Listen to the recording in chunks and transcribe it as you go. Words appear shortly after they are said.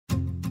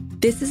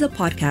This is a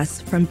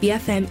podcast from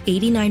BFM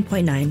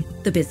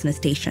 89.9, the business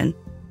station.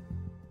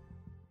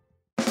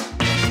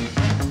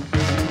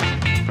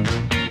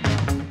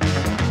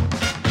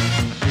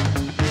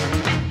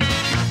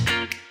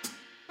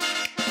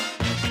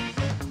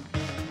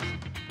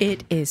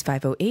 It is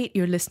 5:08.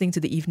 You're listening to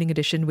the evening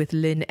edition with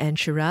Lynn and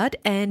Sharad.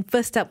 And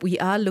first up, we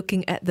are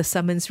looking at the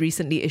summons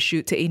recently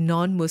issued to a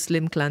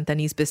non-Muslim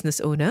Kelantanese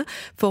business owner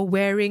for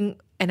wearing,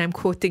 and I'm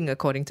quoting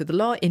according to the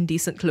law,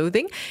 indecent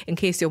clothing. In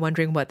case you're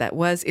wondering what that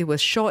was, it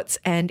was shorts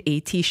and a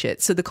t-shirt.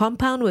 So the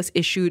compound was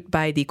issued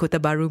by the Kota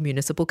Bharu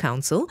Municipal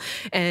Council.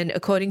 And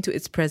according to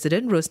its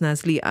president,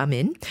 Rosnazli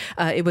Amin,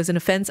 it was an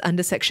offence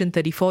under Section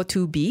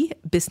 34(2)B,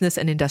 Business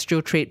and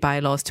Industrial Trade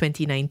Bylaws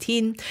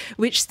 2019,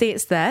 which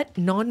states that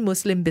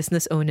non-Muslim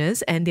business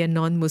owners and their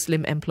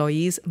non-Muslim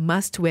employees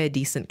must wear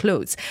decent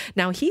clothes.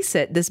 Now, he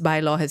said this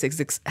bylaw has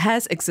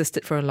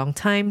existed for a long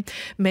time.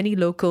 Many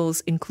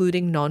locals,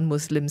 including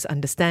non-Muslims,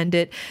 understand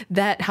it.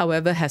 That,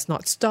 however, has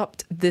not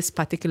stopped this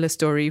particular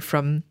story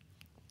from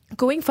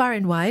going far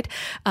and wide.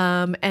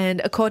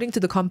 And according to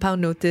the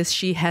compound notice,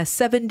 she has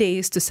 7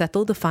 days to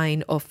settle the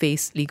fine or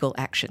face legal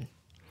action.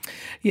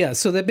 Yeah,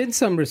 so there have been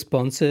some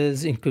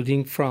responses,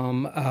 including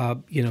from,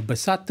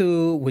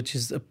 Bersatu, which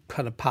is a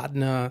kind of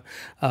partner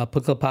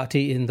political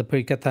party in the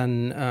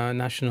Perikatan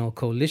National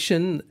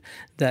Coalition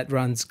that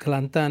runs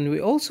Kelantan. We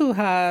also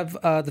have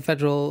the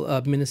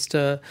federal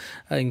minister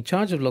in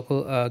charge of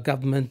local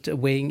government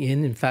weighing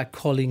in fact,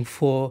 calling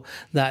for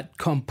that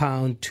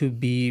compound to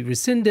be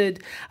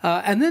rescinded.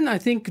 And then I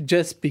think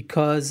just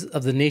because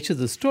of the nature of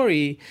the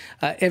story,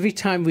 every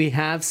time we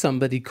have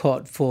somebody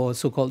caught for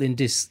so-called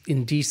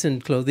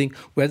indecent clothing,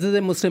 whether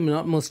they're Muslim or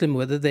not Muslim,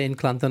 whether they're in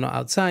Kelantan or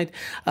outside,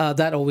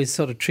 that always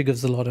sort of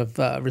triggers a lot of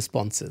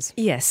responses.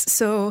 Yes.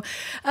 So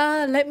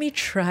let me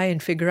try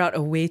and figure out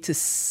a way to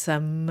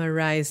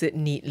summarize it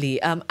neatly.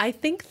 I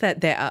think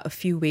that there are a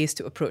few ways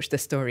to approach the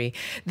story.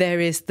 There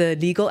is the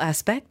legal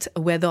aspect,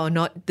 whether or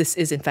not this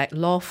is in fact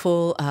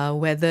lawful,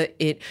 whether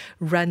it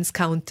runs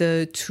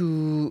counter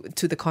to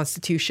the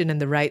Constitution and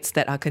the rights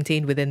that are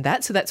contained within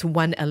that. So that's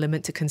one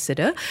element to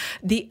consider.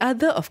 The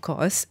other, of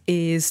course,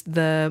 is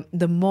the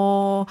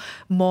more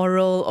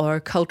moral or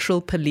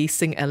cultural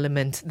policing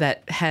element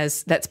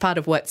that's part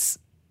of what's,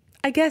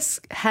 I guess,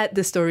 had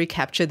the story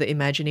capture the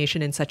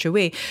imagination in such a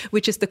way,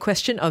 which is the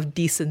question of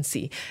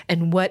decency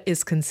and what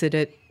is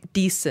considered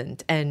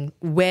decent and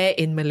where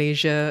in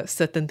Malaysia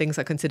certain things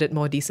are considered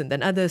more decent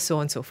than others, so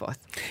on and so forth.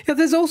 Yeah,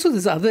 there's also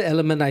this other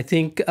element, I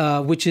think,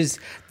 which is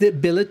the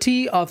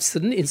ability of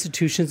certain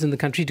institutions in the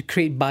country to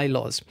create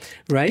bylaws,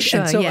 right?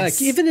 Sure, and so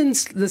yes. even in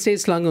the state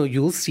of Selangor,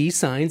 you'll see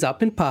signs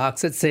up in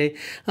parks that say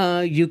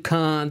you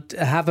can't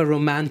have a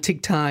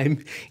romantic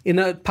time in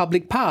a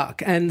public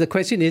park. And the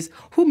question is,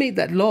 who made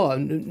that law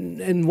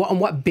and on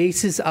what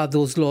basis are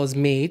those laws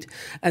made?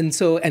 And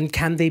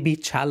can they be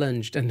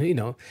challenged? And,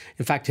 in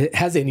fact,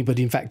 has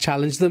anybody in fact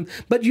challenged them?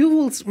 But you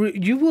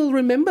will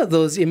remember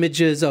those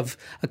images of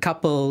a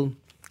couple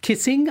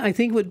kissing, I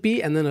think would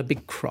be, and then a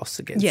big cross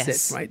against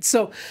it, right?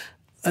 So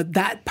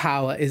that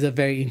power is a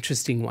very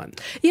interesting one.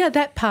 Yeah,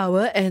 that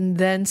power, and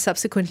then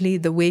subsequently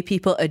the way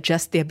people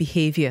adjust their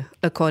behavior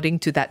according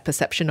to that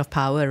perception of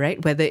power,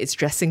 right? Whether it's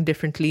dressing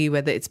differently,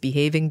 whether it's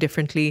behaving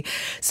differently.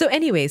 So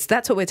anyways,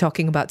 that's what we're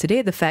talking about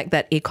today, the fact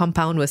that a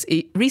compound was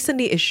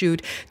recently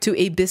issued to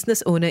a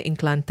business owner in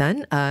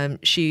Kelantan.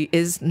 She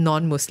is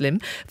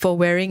non-Muslim for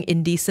wearing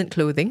indecent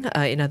clothing,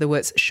 in other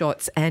words,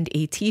 shorts and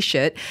a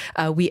t-shirt.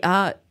 We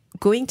are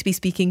going to be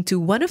speaking to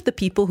one of the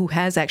people who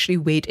has actually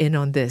weighed in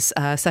on this,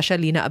 Sasha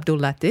Lina Abdul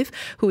Latif,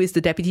 who is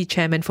the Deputy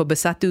Chairman for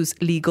Bersatu's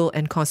Legal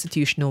and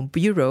Constitutional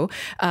Bureau.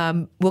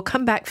 We'll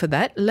come back for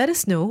that. Let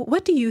us know,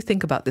 what do you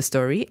think about the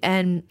story?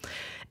 And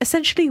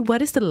essentially,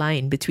 what is the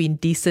line between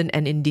decent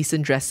and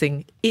indecent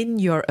dressing in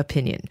your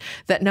opinion?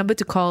 That number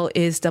to call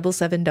is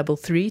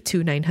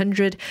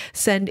 7733-2900.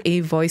 Send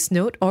a voice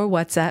note or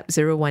WhatsApp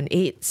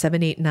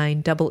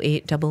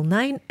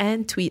 018-789-8899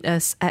 and tweet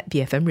us at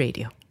BFM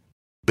Radio.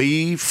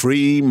 Be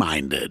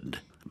free-minded.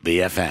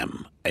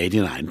 BFM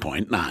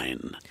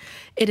 89.9.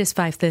 It is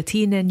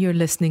 5:13 and you're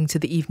listening to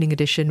the evening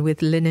edition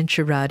with Lynn and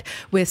Sharad.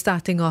 We're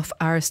starting off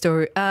our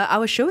show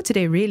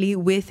today really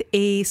with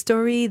a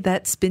story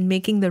that's been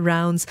making the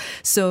rounds.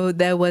 So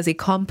there was a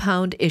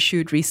compound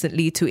issued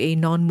recently to a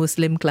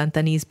non-Muslim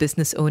Kelantanese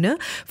business owner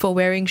for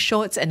wearing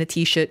shorts and a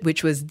t-shirt,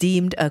 which was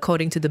deemed,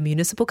 according to the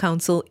Municipal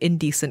Council,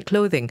 indecent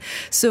clothing.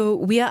 So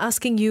we are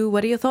asking you,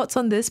 what are your thoughts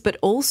on this? But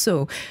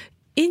also,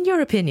 in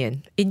your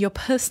opinion, in your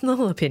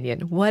personal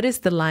opinion, what is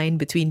the line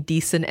between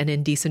decent and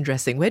indecent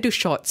dressing? Where do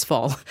shorts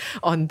fall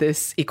on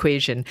this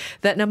equation?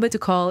 That number to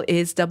call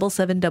is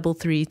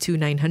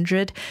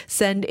 7733-2900.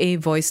 Send a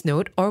voice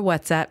note or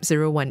WhatsApp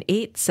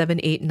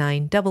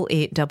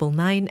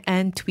 018-789-8899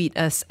 and tweet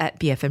us at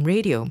BFM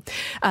Radio.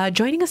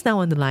 Joining us now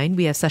on the line,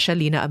 we have Sasha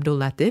Lina Abdul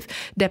Latif,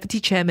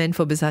 Deputy Chairman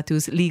for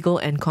Bersatu's Legal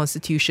and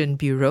Constitution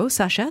Bureau.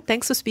 Sasha,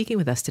 thanks for speaking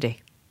with us today.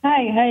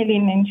 Hi,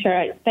 Lynn and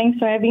Sharad. Thanks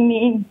for having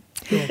me in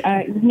this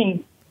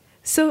evening.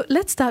 So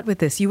let's start with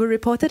this. You were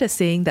reported as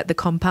saying that the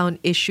compound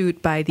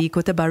issued by the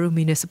Kota Bharu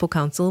Municipal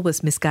Council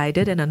was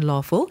misguided and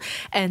unlawful,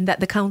 and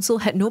that the council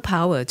had no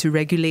power to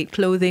regulate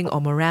clothing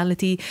or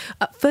morality.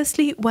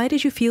 Firstly, why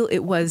did you feel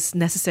it was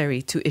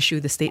necessary to issue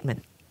the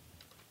statement?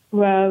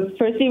 Well,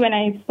 firstly, when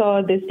I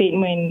saw the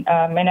statement,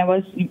 and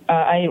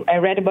I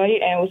read about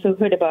it and I also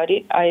heard about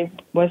it, I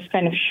was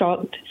kind of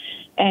shocked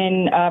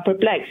and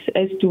perplexed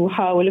as to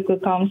how a local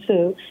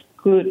council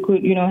could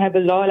have a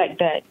law like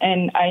that.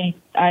 And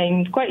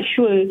I'm quite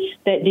sure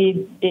that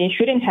they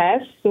shouldn't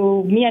have.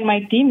 So me and my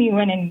team, we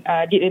went and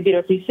did a bit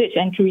of research,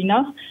 and true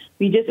enough,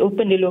 we just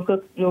opened the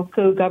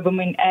local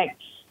government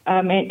act,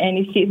 and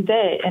it says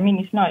there. I mean,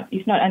 it's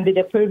not under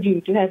the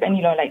purview to have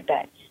any law like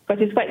that,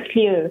 because it's quite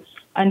clear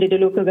under the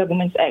Local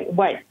Governments Act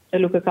what a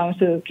local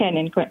council can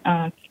enact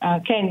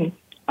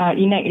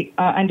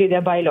under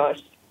their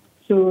bylaws.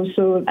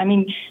 So I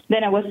mean,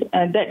 then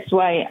that's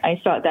why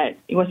I thought that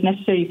it was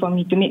necessary for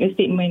me to make a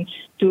statement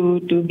to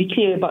be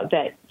clear about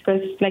that.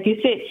 Because, like you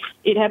said,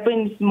 it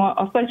happens more.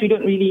 Of course, we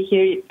don't really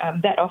hear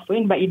it that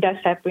often, but it does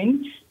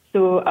happen.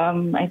 So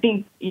I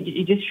think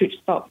it just should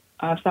stop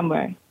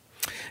somewhere.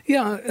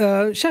 Yeah,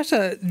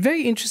 Shasha,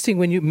 very interesting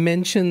when you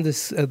mentioned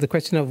this, the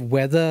question of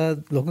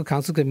whether local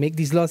council can make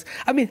these laws.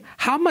 I mean,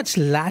 how much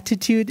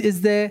latitude is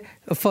there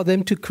for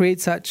them to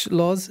create such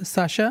laws,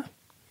 Sasha?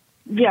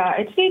 Yeah,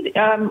 I'd say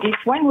if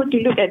one were to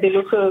look at the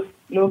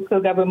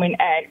Local Government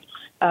Act,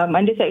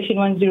 under Section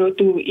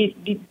 102,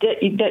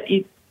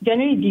 it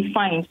generally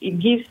defines, it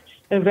gives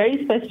a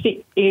very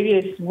specific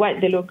areas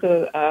what the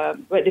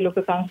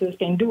local councils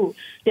can do.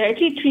 There are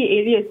actually 3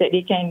 areas that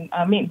they can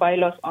make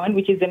bylaws on,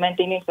 which is the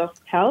maintenance of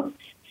health,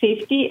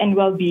 safety, and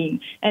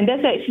well-being. And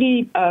that's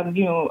actually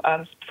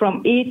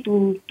from A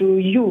to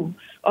U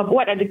of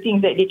what are the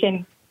things that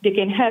they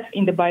can have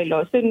in the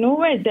bylaws. So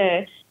nowhere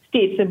there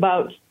states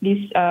about this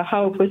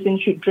how a person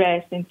should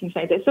dress and things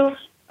like that. So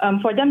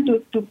for them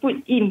to put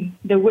in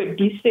the word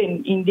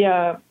decent in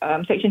their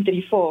Section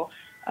 34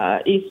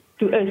 is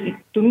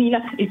to me,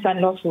 it's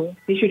unlawful.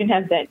 They shouldn't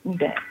have that in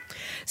there.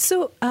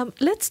 So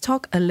let's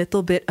talk a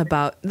little bit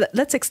about,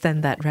 let's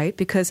extend that, right?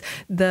 Because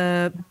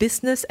the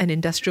Business and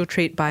Industrial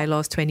Trade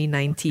Bylaws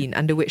 2019,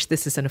 under which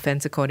this is an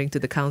offence according to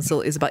the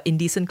council, is about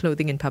indecent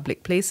clothing in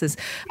public places.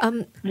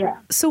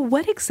 So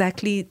what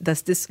exactly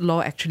does this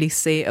law actually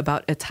say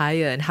about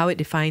attire and how it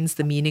defines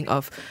the meaning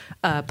of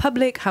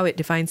public, how it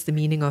defines the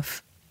meaning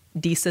of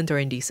decent or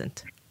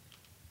indecent?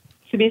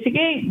 So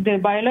basically, the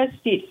bylaws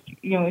states,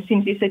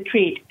 since it's a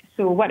trade,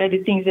 so what are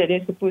the things that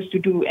they're supposed to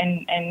do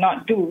and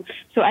not do?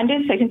 So under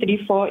Section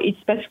 34, it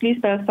specifically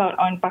spells out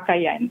on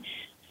pakaian.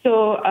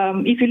 So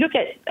if you look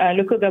at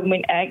Local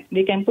Government Act,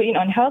 they can put in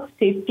on health,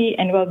 safety,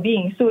 and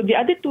well-being. So the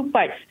other 2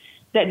 parts,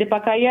 that the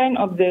pakaian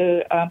of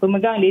the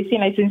pemegang lesen,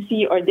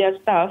 licensee, or their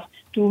staff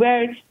to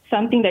wear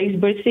something that is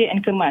bersih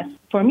and kemas.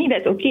 For me,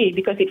 that's okay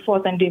because it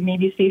falls under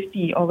maybe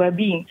safety or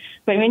well-being.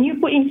 But when you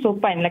put in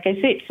sopan, like I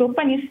said,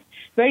 sopan is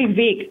very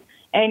vague.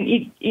 And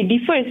it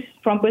differs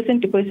from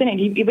person to person, and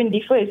it even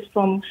differs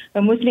from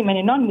a Muslim and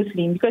a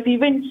non-Muslim, because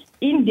even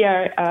in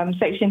their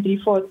Section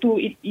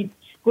 34.2, it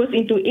goes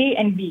into A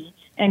and B.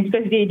 And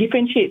because they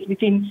differentiate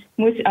between,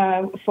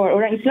 for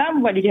orang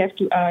Islam, what do they have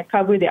to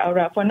cover their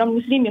aura? For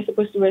non-Muslim, you're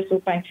supposed to wear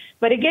sopan.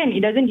 But again,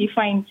 it doesn't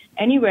define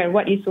anywhere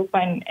what is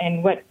sopan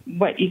and what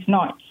is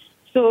not.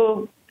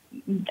 So,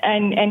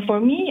 and for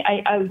me,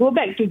 I'll go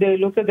back to the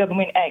Local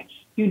Government Act.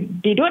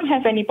 They don't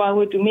have any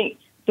power to make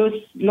those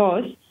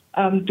laws,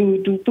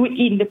 to put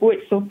in the word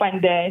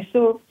sopan there.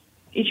 So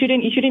it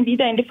shouldn't be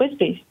there in the first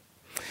place.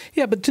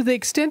 Yeah, but to the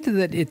extent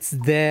that it's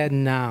there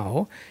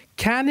now,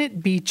 can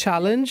it be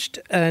challenged,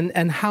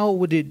 and how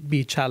would it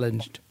be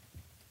challenged?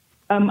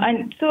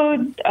 And so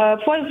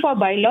for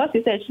bylaws,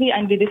 it's actually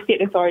under the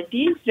state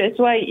authorities. That's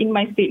why in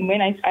my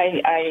statement,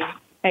 I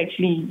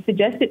actually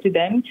suggested to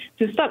them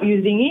to stop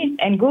using it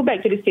and go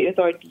back to the state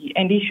authority.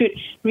 And they should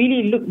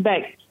really look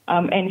back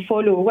and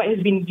follow what has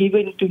been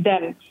given to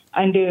them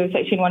under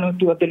Section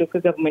 102 of the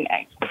Local Government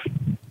Act.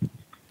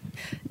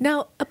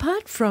 Now,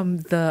 apart from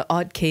the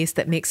odd case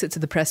that makes it to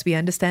the press, we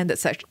understand that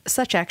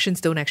such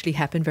actions don't actually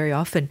happen very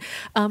often.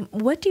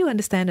 What do you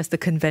understand as the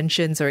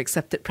conventions or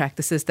accepted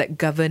practices that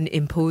govern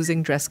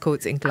imposing dress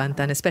codes in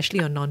Kelantan, especially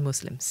on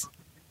non-Muslims?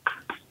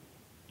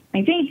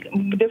 I think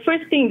the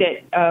first thing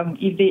that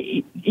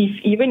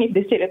even if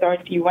the state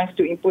authority wants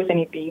to impose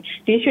anything,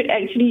 they should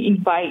actually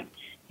invite,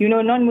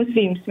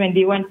 non-Muslims when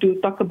they want to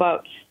talk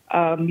about,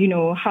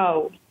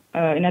 how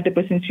another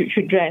person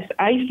should dress.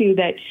 I feel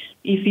that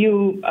if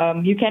you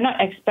cannot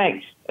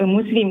expect a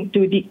Muslim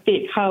to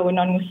dictate how a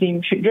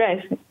non-Muslim should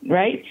dress,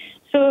 right?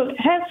 So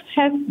have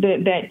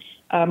that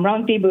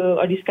round table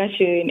or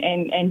discussion,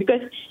 and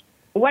because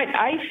what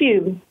I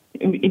feel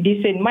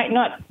decent might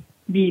not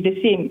be the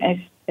same as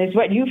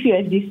what you feel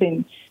as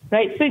decent,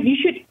 right? So you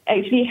should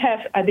actually have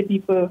other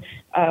people,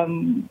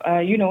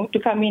 to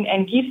come in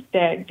and give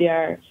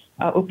their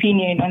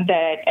opinion on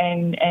that,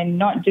 and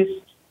not just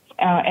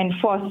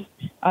enforce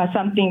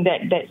something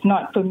that's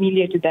not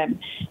familiar to them.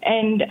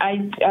 And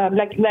I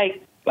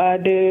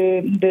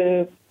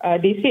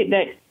they said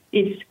that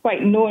it's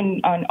quite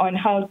known on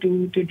how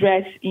to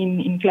dress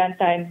in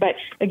Kelantan. But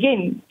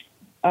again,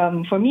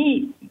 for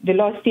me, the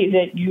law states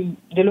that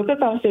the local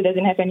council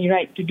doesn't have any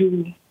right to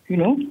do,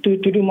 to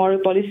do moral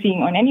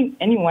policing on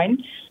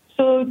anyone.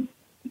 So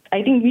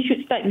I think we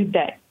should start with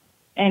that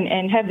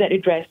and have that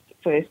addressed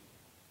first.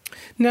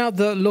 Now,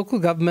 the local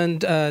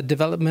government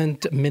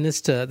development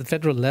minister, the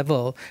federal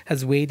level,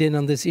 has weighed in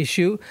on this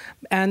issue,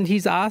 and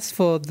he's asked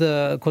for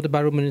the Kota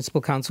Bharu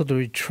Municipal Council to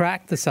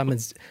retract the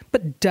summons.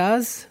 But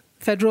does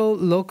federal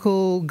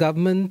local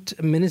government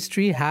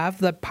ministry have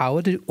that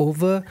power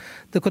over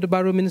the Kota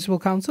Bharu Municipal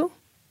Council?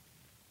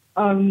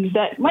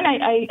 That when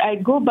I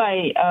go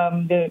by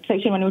the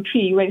Section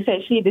 103, where it's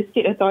actually the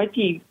state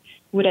authority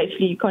would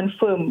actually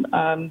confirm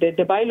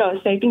the bylaws.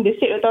 So I think the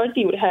state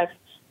authority would have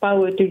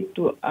power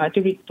to ask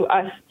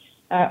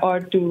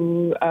or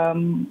to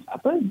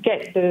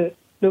get the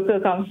local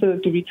council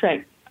to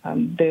retract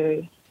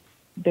the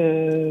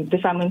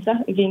summons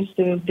against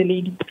the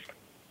lady.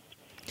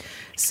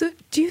 So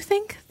do you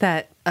think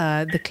that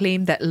the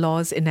claim that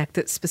laws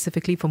enacted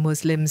specifically for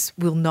Muslims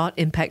will not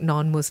impact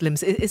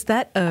non-Muslims, is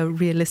that a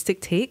realistic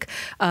take?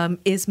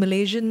 Is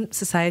Malaysian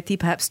society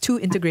perhaps too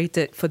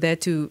integrated for there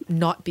to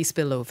not be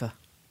spillover?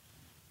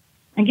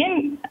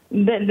 Again,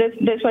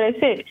 that's what I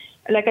said.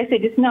 Like I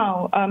said just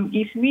now,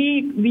 if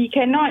we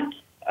cannot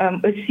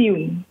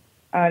assume,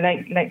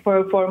 like for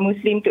a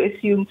Muslim to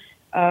assume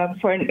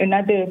for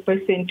another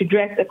person to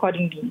dress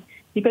accordingly,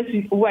 because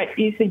what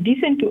is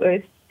decent to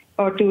us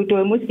or to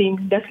a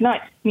Muslim does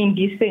not mean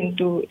decent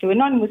to a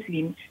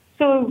non-Muslim.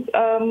 So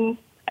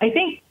I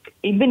think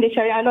even the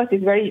Sharia laws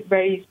is very,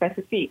 very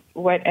specific.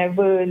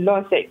 Whatever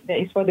laws that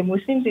is for the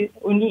Muslims is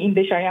only in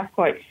the Sharia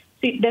court.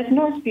 So there's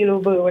no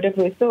spillover or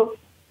whatever. So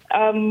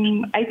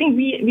I think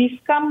we've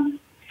come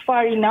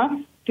far enough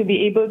to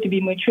be able to be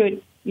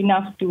matured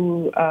enough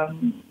to,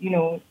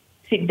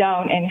 sit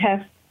down and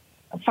have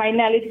a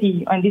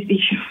finality on this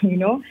issue,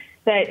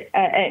 that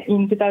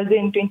in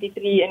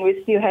 2023, and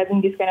we're still having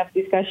this kind of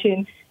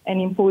discussion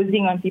and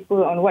imposing on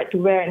people on what to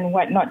wear and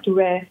what not to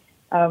wear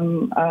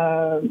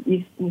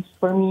is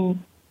for me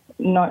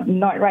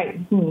not right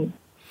with me.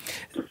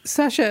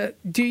 Sasha,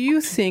 do you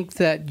think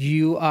that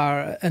you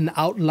are an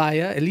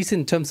outlier, at least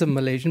in terms of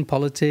Malaysian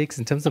politics,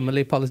 in terms of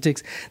Malay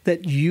politics,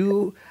 that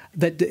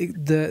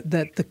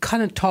the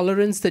kind of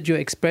tolerance that you're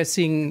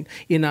expressing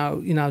in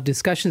our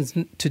discussions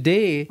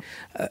today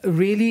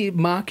really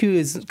mark you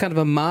as kind of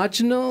a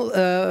marginal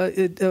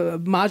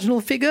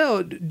figure,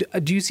 or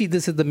do you see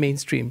this as the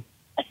mainstream?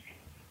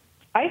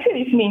 I feel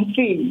it's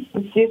mainstream.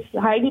 It's just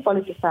highly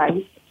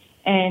politicized,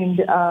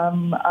 and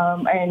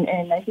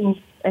I think,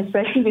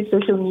 especially with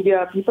social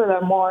media, people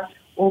are more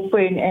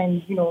open,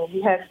 and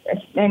we have,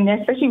 and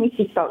especially with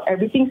TikTok,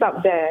 everything's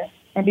up there,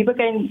 and people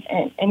can,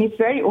 and it's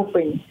very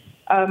open.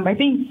 I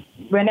think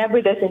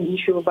whenever there's an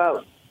issue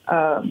about,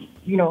 as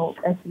we know,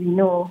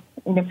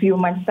 in a few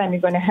months' time, we're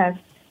going to have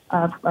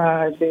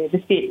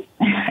the state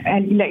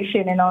and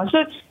election and all.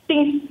 So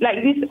things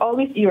like this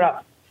always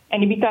erupt,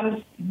 and it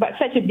becomes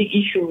such a big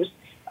issue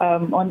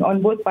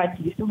on both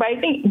parties. But I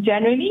think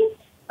generally,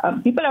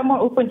 people are more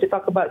open to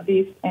talk about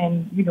this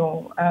and,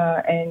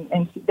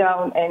 and sit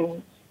down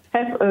and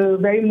have a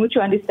very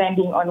mutual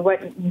understanding on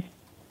what it is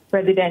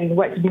rather than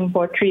what's being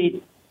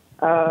portrayed,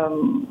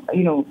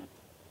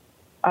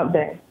 out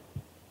there.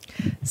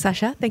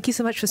 Sasha, thank you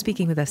so much for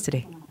speaking with us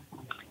today.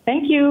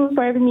 Thank you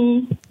for having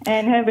me,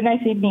 and have a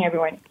nice evening,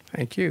 everyone.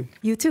 Thank you.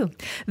 You too.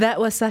 That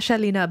was Sasha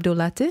Lina Abdul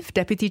Latif,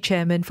 Deputy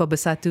Chairman for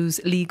Bersatu's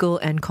Legal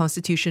and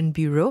Constitution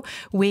Bureau,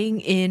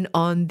 weighing in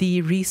on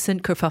the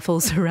recent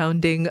kerfuffle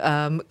surrounding...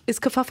 is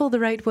kerfuffle the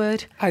right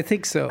word? I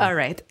think so. All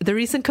right. The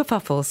recent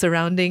kerfuffle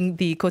surrounding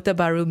the Kota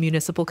Bharu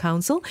Municipal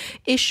Council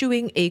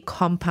issuing a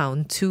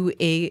compound to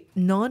a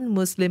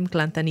non-Muslim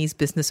Kelantanese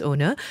business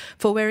owner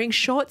for wearing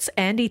shorts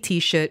and a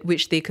T-shirt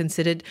which they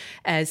considered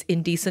as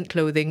indecent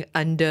clothing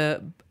under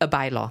a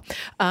bylaw.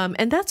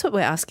 And that's what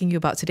we're asking you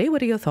about today.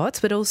 What are your thoughts?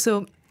 But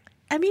also,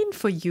 I mean,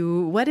 for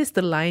you, what is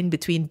the line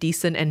between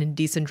decent and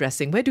indecent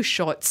dressing? Where do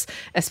shorts,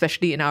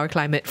 especially in our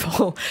climate,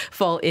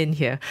 fall in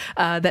here?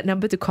 That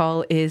number to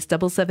call is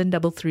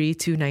 7733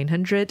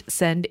 2900.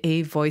 Send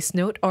a voice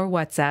note or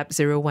WhatsApp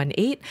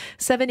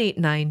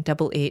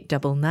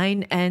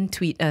 018-789-8899 and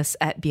tweet us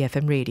at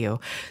BFM Radio.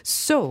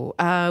 So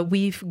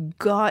we've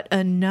got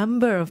a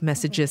number of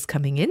messages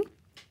coming in.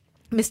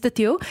 Mr.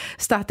 Teo,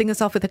 starting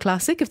us off with a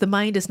classic. If the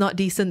mind is not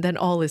decent, then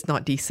all is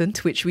not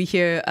decent, which we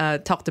hear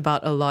talked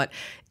about a lot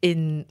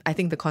in, I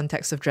think, the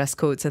context of dress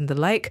codes and the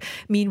like.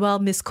 Meanwhile,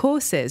 Miss Ko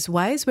says,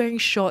 why is wearing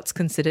shorts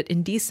considered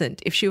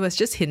indecent? If she was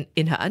just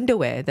in her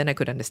underwear, then I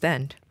could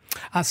understand.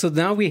 So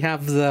now we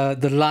have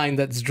the line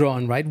that's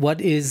drawn, right? What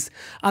is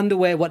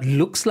underwear? What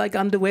looks like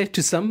underwear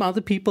to some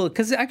other people?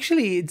 Because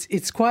actually,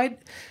 it's quite...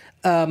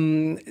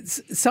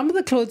 some of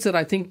the clothes that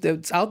I think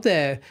that's out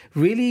there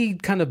really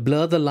kind of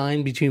blur the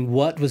line between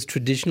what was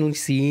traditionally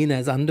seen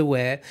as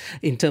underwear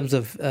in terms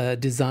of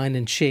design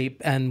and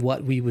shape and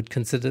what we would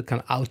consider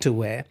kind of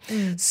outerwear.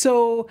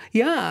 So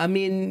yeah, I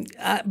mean,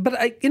 I'm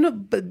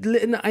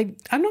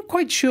not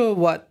quite sure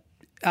what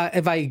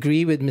if I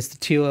agree with Mr.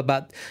 Teo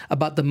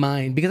about the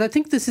mind, because I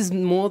think this is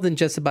more than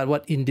just about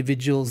what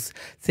individuals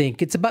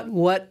think. It's about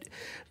what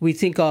we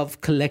think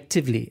of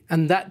collectively.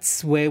 And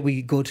that's where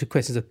we go to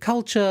questions of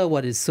culture,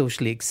 what is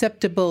socially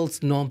acceptable,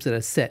 norms that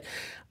are set.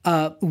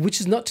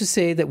 Which is not to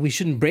say that we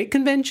shouldn't break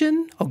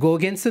convention or go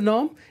against the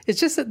norm. It's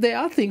just that there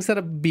are things that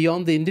are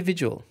beyond the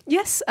individual.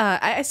 Yes,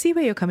 I see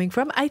where you're coming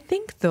from. I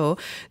think, though,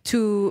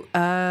 to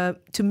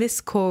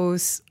Miss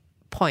Koh's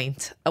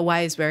point,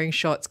 why is wearing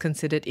shorts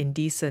considered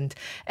indecent,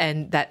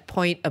 and that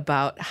point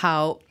about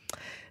how,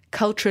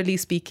 culturally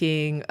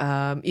speaking,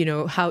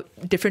 how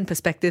different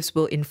perspectives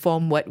will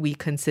inform what we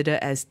consider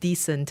as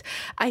decent.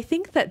 I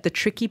think that the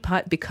tricky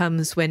part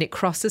becomes when it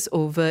crosses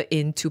over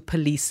into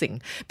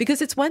policing,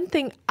 because it's one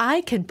thing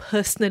I can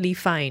personally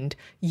find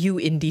you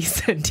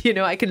indecent.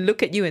 I can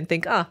look at you and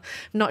think, I'm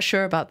not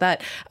sure about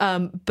that.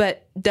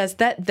 But does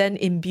that then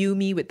imbue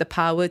me with the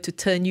power to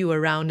turn you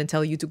around and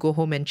tell you to go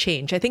home and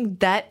change? I think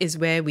that is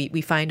where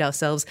we find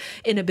ourselves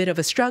in a bit of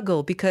a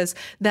struggle, because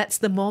that's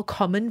the more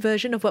common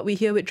version of what we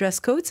hear with dress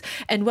codes.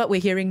 And what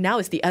we're hearing now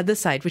is the other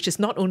side, which is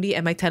not only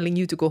am I telling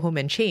you to go home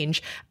and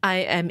change, I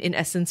am in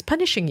essence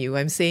punishing you.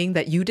 I'm saying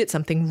that you did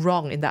something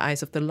wrong in the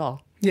eyes of the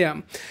law.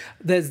 Yeah,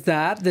 there's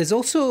that. There's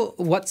also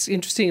what's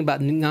interesting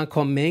about Nga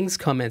Kum Meng's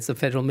comments, the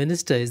federal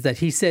minister, is that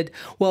he said,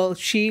 well,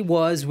 she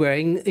was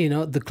wearing,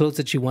 the clothes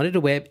that she wanted to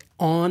wear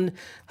on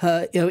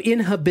her, in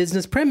her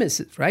business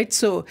premises, right?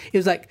 So it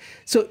was like,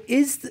 so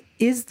is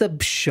the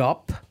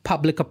shop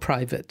public or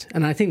private?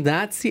 And I think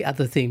that's the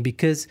other thing,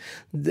 because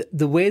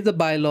the way the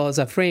bylaws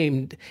are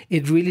framed,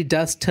 it really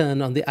does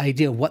turn on the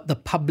idea of what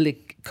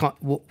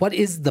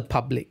is the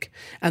public?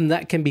 And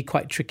that can be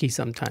quite tricky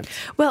sometimes.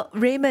 Well,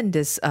 Raymond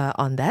is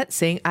on that,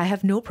 saying, I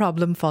have no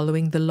problem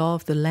following the law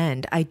of the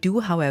land. I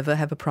do, however,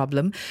 have a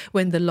problem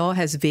when the law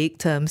has vague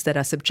terms that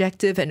are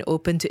subjective and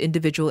open to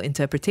individual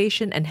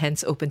interpretation and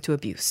hence open to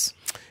abuse.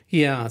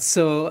 Yeah.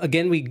 So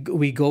again,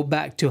 we go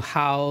back to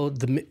how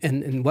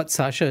and what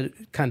Sasha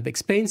kind of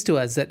explains to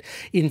us, that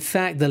in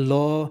fact the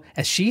law,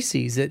 as she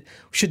sees it,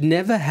 should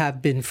never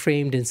have been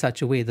framed in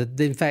such a way that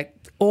in fact,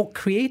 or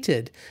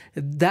created,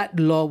 that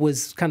law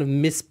was kind of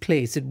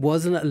misplaced. It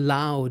wasn't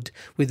allowed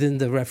within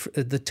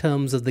the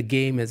terms of the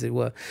game, as it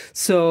were.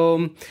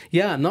 So,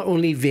 yeah, not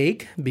only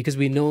vague, because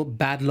we know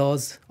bad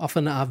laws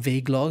often are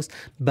vague laws,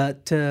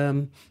 but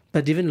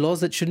even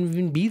laws that shouldn't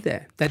even be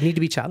there, that need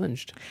to be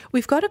challenged.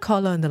 We've got a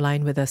caller on the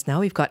line with us now.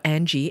 We've got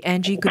Angie.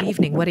 Angie, good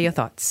evening. What are your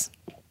thoughts?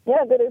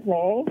 Yeah, good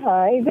evening.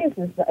 Hi.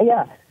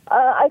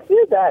 I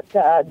feel that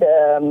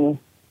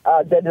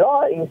the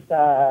law is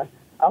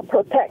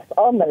protects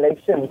all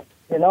Malaysians,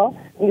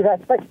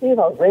 irrespective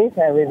of race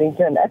and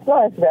religion. As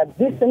long as we are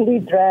decently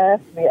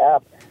dressed, we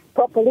are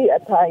properly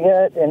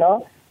attired,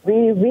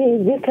 we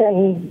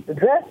can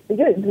dress, we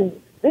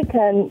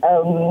can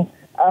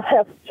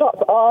have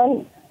shorts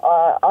on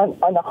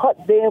a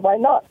hot day, why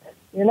not,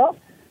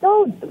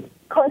 So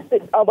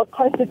our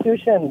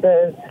constitution,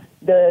 the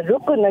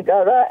Rukun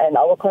Negara and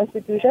our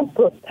constitution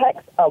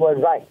protects our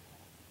rights.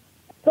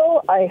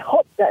 So I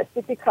hope that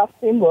City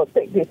Custom will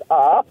take this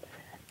up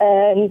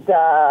and,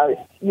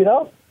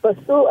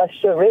 pursue a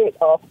charade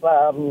of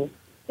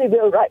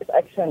civil rights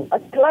action, a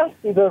class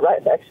civil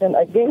rights action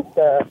against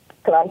the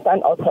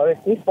Kelantan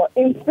authorities for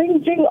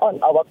infringing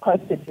on our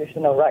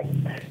constitutional rights.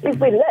 If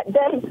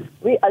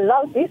we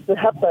allow this to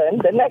happen,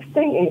 the next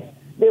thing is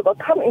they will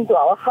come into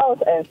our house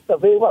and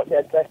survey what we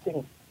are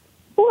dressing.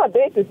 Who are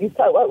they to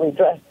decide what we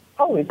dress,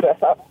 how we dress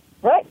up,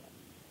 right?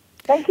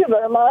 Thank you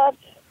very much.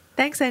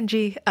 Thanks,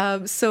 Angie.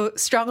 So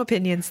strong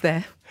opinions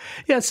there.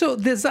 Yeah, so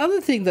there's the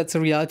other thing that's a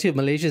reality of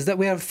Malaysia is that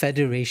we are a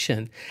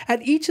federation.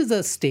 And each of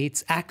the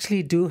states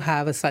actually do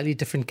have a slightly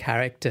different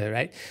character,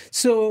 right?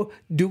 So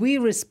do we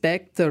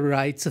respect the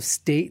rights of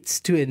states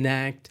to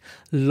enact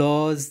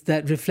laws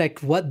that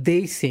reflect what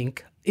they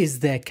think is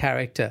their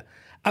character?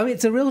 I mean,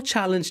 it's a real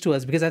challenge to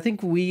us, because I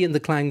think we in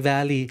the Klang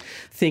Valley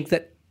think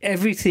that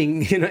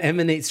everything,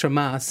 emanates from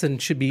us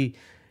and should be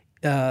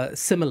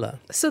similar.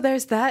 So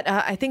there's that.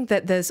 I think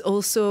that there's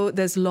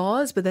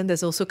laws, but then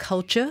there's also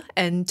culture.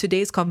 And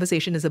today's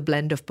conversation is a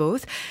blend of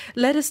both.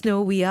 Let us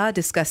know. We are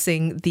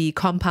discussing the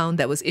compound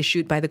that was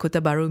issued by the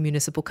Kota Bharu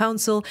Municipal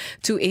Council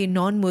to a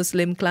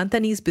non-Muslim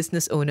Kelantanese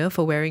business owner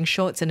for wearing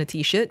shorts and a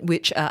t-shirt,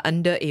 which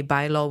under a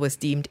bylaw was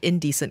deemed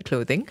indecent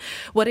clothing.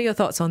 What are your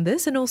thoughts on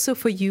this? And also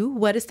for you,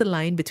 what is the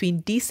line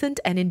between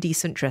decent and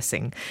indecent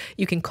dressing?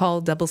 You can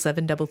call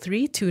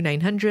 7733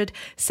 2900,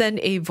 send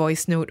a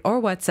voice note or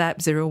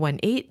WhatsApp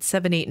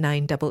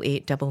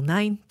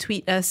 018-789-8899.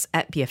 Tweet us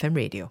at BFM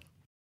Radio.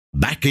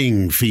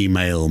 Backing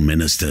female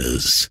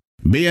ministers.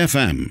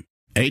 BFM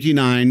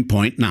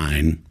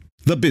 89.9,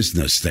 the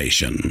business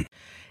station.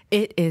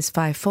 It is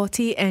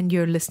 5:40 and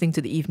you're listening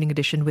to the Evening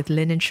Edition with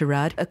Lynn and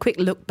Sharad. A quick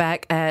look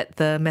back at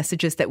the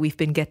messages that we've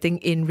been getting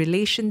in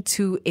relation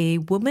to a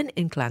woman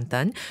in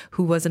Kelantan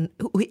who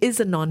is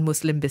a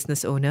non-Muslim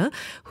business owner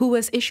who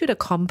was issued a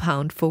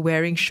compound for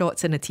wearing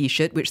shorts and a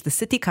t-shirt, which the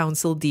City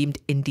Council deemed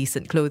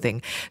indecent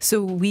clothing.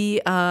 So we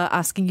are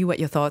asking you what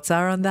your thoughts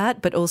are on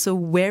that, but also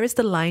where is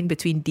the line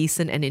between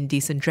decent and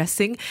indecent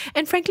dressing?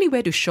 And frankly,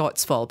 where do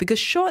shorts fall? Because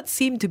shorts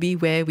seem to be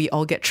where we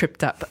all get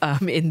tripped up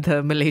in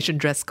the Malaysian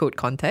dress code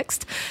context.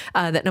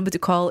 That number to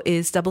call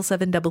is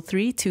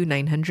 7733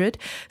 2900.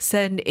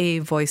 Send a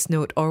voice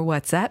note or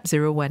WhatsApp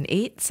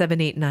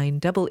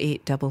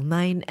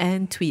 018-789-8899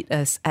 and tweet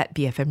us at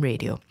BFM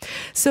Radio.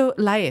 So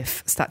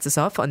Laif starts us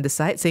off on the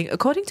site saying,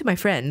 according to my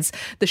friends,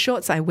 the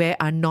shorts I wear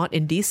are not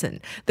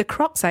indecent. The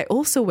Crocs I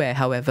also wear,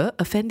 however,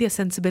 offend their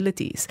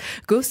sensibilities.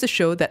 Goes to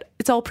show that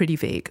it's all pretty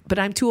vague, but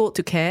I'm too old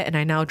to care and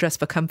I now dress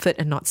for comfort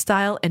and not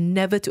style and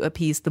never to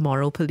appease the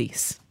moral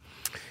police.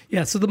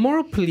 Yeah, so the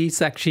moral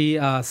police actually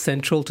are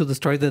central to the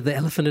story. They're the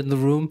elephant in the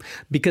room,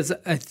 because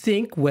I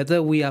think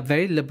whether we are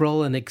very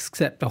liberal and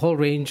accept a whole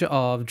range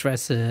of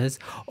dresses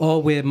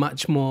or we're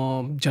much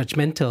more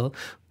judgmental,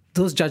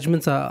 those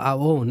judgments are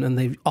our own and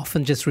they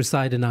often just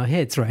reside in our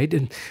heads, right?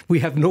 And we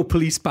have no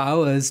police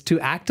powers to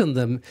act on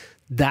them.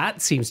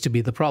 That seems to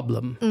be the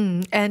problem.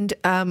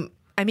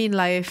 I mean,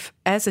 Laif,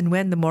 as and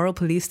when the moral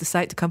police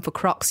decide to come for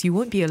Crocs, you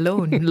won't be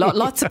alone.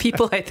 Lots of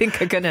people, I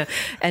think, are going to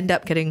end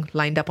up getting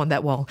lined up on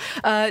that wall.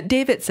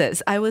 David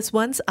says, I was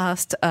once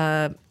asked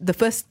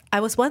this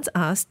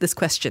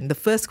question, the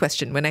first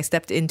question, when I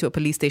stepped into a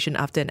police station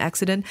after an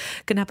accident,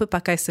 kenapa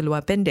pakai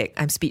seluar pendek?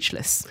 I'm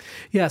speechless.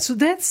 Yeah, so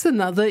that's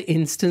another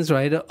instance,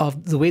 right,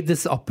 of the way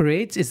this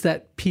operates, is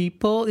that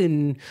people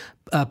in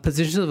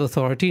positions of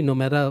authority, no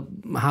matter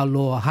how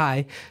low or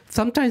high,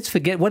 sometimes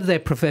forget what is their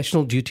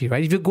professional duty,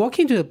 right? If you're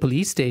walking to a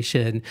police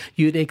station,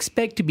 you'd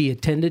expect to be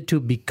attended to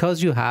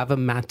because you have a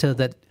matter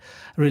that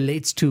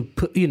relates to,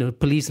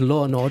 police and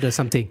law and order or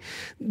something.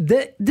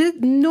 There's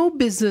no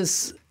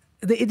business.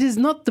 It is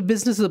not the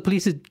business of the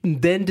police to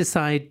then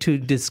decide to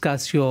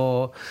discuss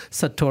your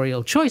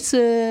sartorial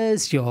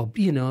choices, your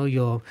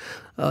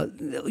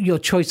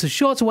choice of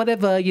shorts,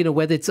 whatever,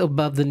 whether it's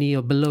above the knee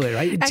or below it,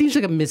 right? It seems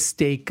like a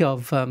mistake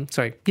of,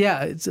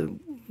 it's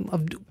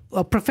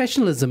a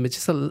professionalism. It's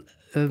just a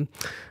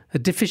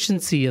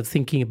deficiency of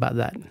thinking about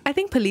that. I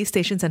think police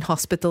stations and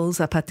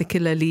hospitals are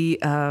particularly,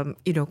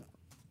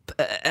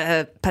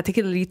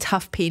 particularly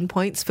tough pain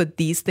points for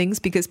these things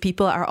because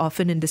people are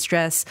often in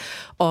distress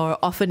or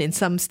often in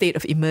some state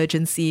of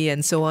emergency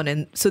and so on.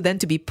 And so then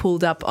to be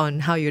pulled up on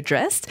how you're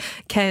dressed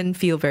can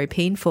feel very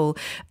painful.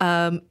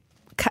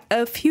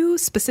 A few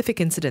specific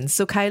incidents.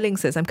 So Kai Ling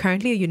says, I'm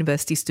currently a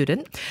university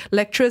student.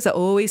 Lecturers are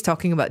always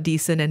talking about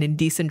decent and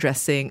indecent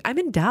dressing. I'm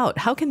in doubt.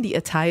 How can the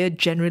attire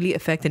generally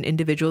affect an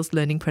individual's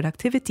learning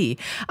productivity?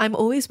 I'm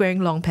always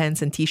wearing long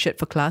pants and t-shirt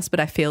for class, but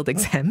I failed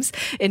exams.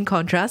 In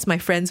contrast, my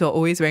friends who are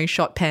always wearing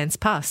short pants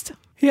passed.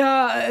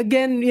 Yeah,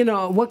 again,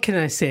 what can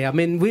I say? I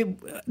mean,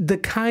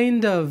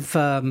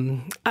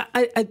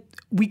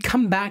 we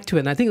come back to it,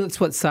 and I think that's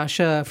what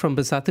Sasha from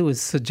Bersatu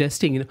was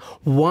suggesting.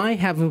 Why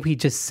haven't we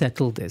just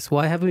settled this?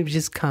 Why haven't we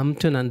just come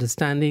to an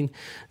understanding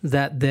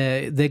that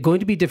there are going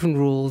to be different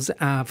rules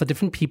for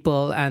different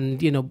people,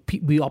 and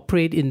we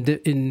operate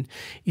in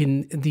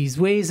these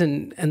ways,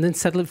 and then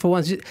settle it for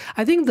once?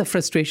 I think the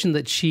frustration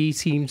that she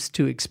seems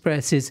to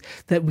express is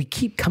that we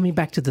keep coming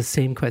back to the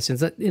same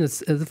questions. That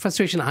the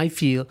frustration I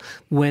feel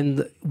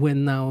when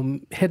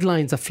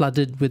headlines are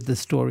flooded with the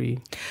story.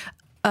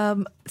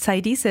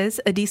 Saidi says,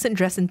 a decent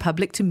dress in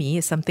public to me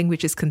is something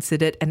which is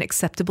considered an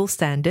acceptable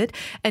standard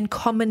and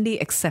commonly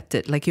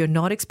accepted. Like you're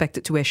not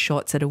expected to wear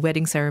shorts at a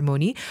wedding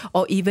ceremony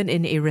or even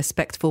in a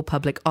respectful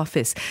public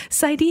office.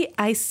 Saidi,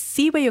 I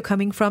see where you're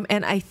coming from,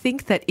 and I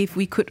think that if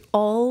we could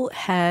all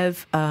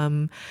have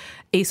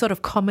a sort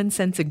of common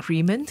sense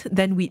agreement,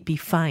 then we'd be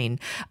fine.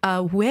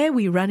 Where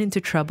we run into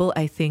trouble,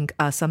 I think,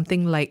 are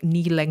something like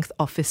knee-length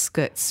office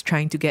skirts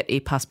trying to get a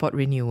passport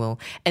renewal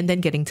and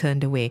then getting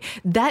turned away.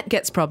 That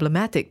gets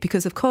problematic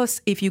because, of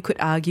course, if you could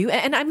argue,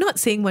 and I'm not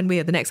saying one way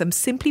or the next, I'm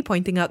simply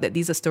pointing out that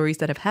these are stories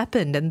that have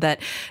happened, and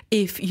that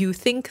if you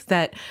think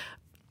that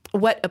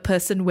what a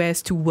person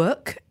wears to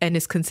work and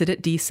is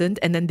considered decent,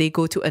 and then they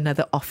go to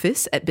another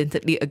office,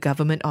 admittedly a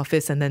government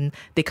office, and then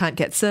they can't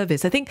get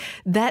service. I think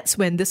that's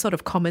when this sort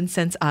of common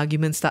sense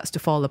argument starts to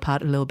fall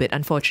apart a little bit,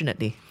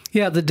 unfortunately.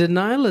 Yeah, the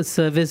denial of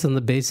service on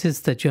the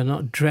basis that you're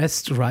not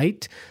dressed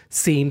right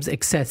seems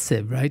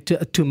excessive, right,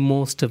 to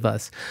most of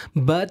us.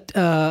 But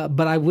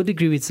I would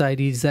agree with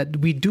Saidi that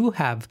we do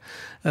have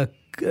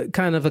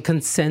kind of a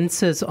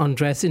consensus on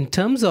dress in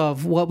terms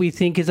of what we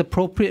think is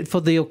appropriate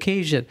for the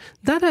occasion.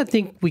 That I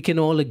think we can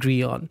all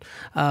agree on.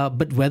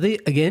 But whether,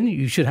 again,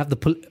 you should have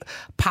the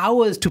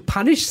powers to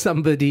punish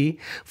somebody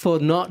for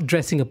not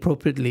dressing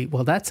appropriately,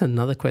 well, that's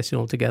another question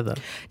altogether.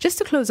 Just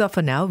to close off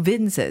for now,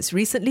 Vin says,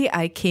 recently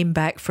I came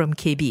back from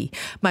KB.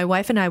 My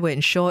wife and I were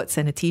in shorts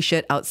and a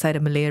t-shirt outside a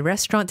Malay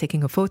restaurant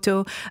taking a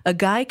photo. A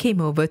guy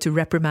came over to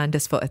reprimand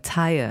us for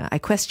attire. I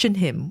questioned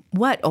him.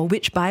 What or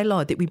which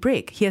bylaw did we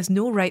break? He has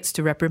no rights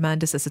to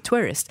reprimand us as a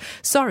tourist.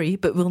 Sorry,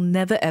 but we'll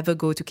never ever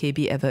go to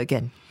KB ever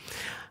again.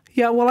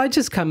 Yeah, well, I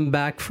just come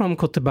back from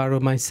Kota Baru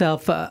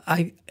myself.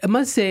 I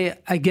must say,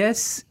 I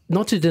guess,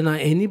 not to deny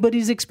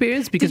anybody's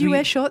experience. Because did you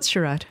wear shorts,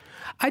 Sharad?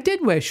 I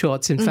did wear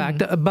shorts, in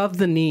fact, above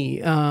the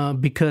knee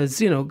because,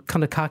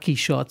 kind of khaki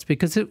shorts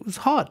because it was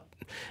hot.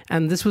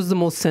 And this was the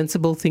most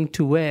sensible thing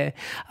to wear.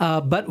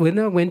 But when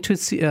I went to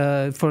see,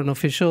 for an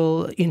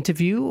official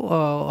interview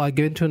or I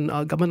go into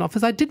a government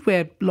office, I did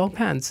wear long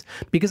pants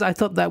because I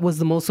thought that was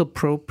the most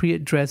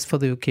appropriate dress for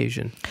the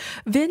occasion.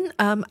 Vin,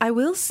 I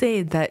will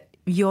say that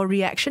your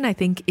reaction, I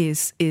think,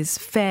 is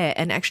fair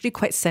and actually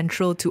quite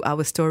central to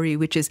our story,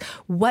 which is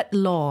what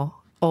law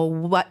or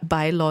what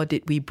bylaw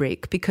did we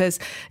break? Because,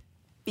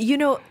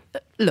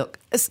 look,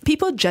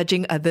 people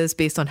judging others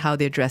based on how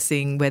they're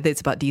dressing, whether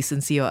it's about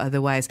decency or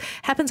otherwise,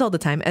 happens all the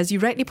time. As you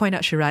rightly point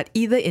out, Sharad,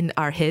 either in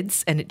our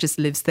heads and it just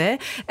lives there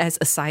as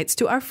asides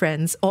to our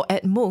friends, or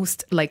at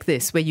most like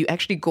this, where you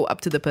actually go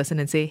up to the person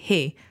and say,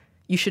 hey,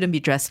 you shouldn't be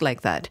dressed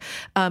like that.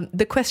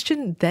 The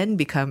question then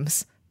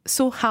becomes,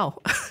 so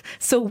how?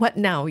 So what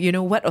now?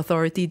 What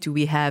authority do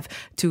we have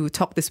to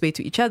talk this way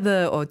to each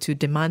other or to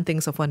demand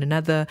things of one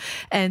another?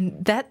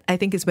 And that, I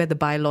think, is where the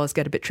bylaws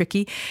get a bit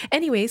tricky.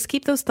 Anyways,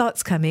 keep those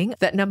thoughts coming.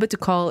 That number to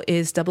call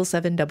is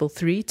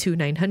 7733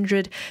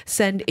 2900.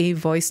 Send a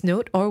voice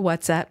note or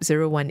WhatsApp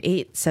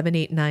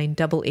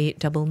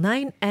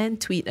 018-789-8899 and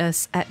tweet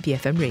us at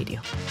BFM Radio.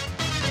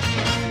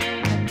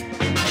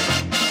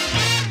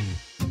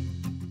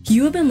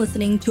 You have been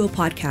listening to a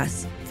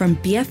podcast from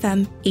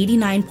BFM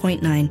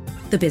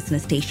 89.9, the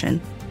business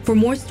station. For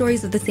more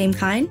stories of the same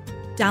kind,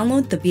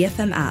 download the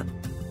BFM app.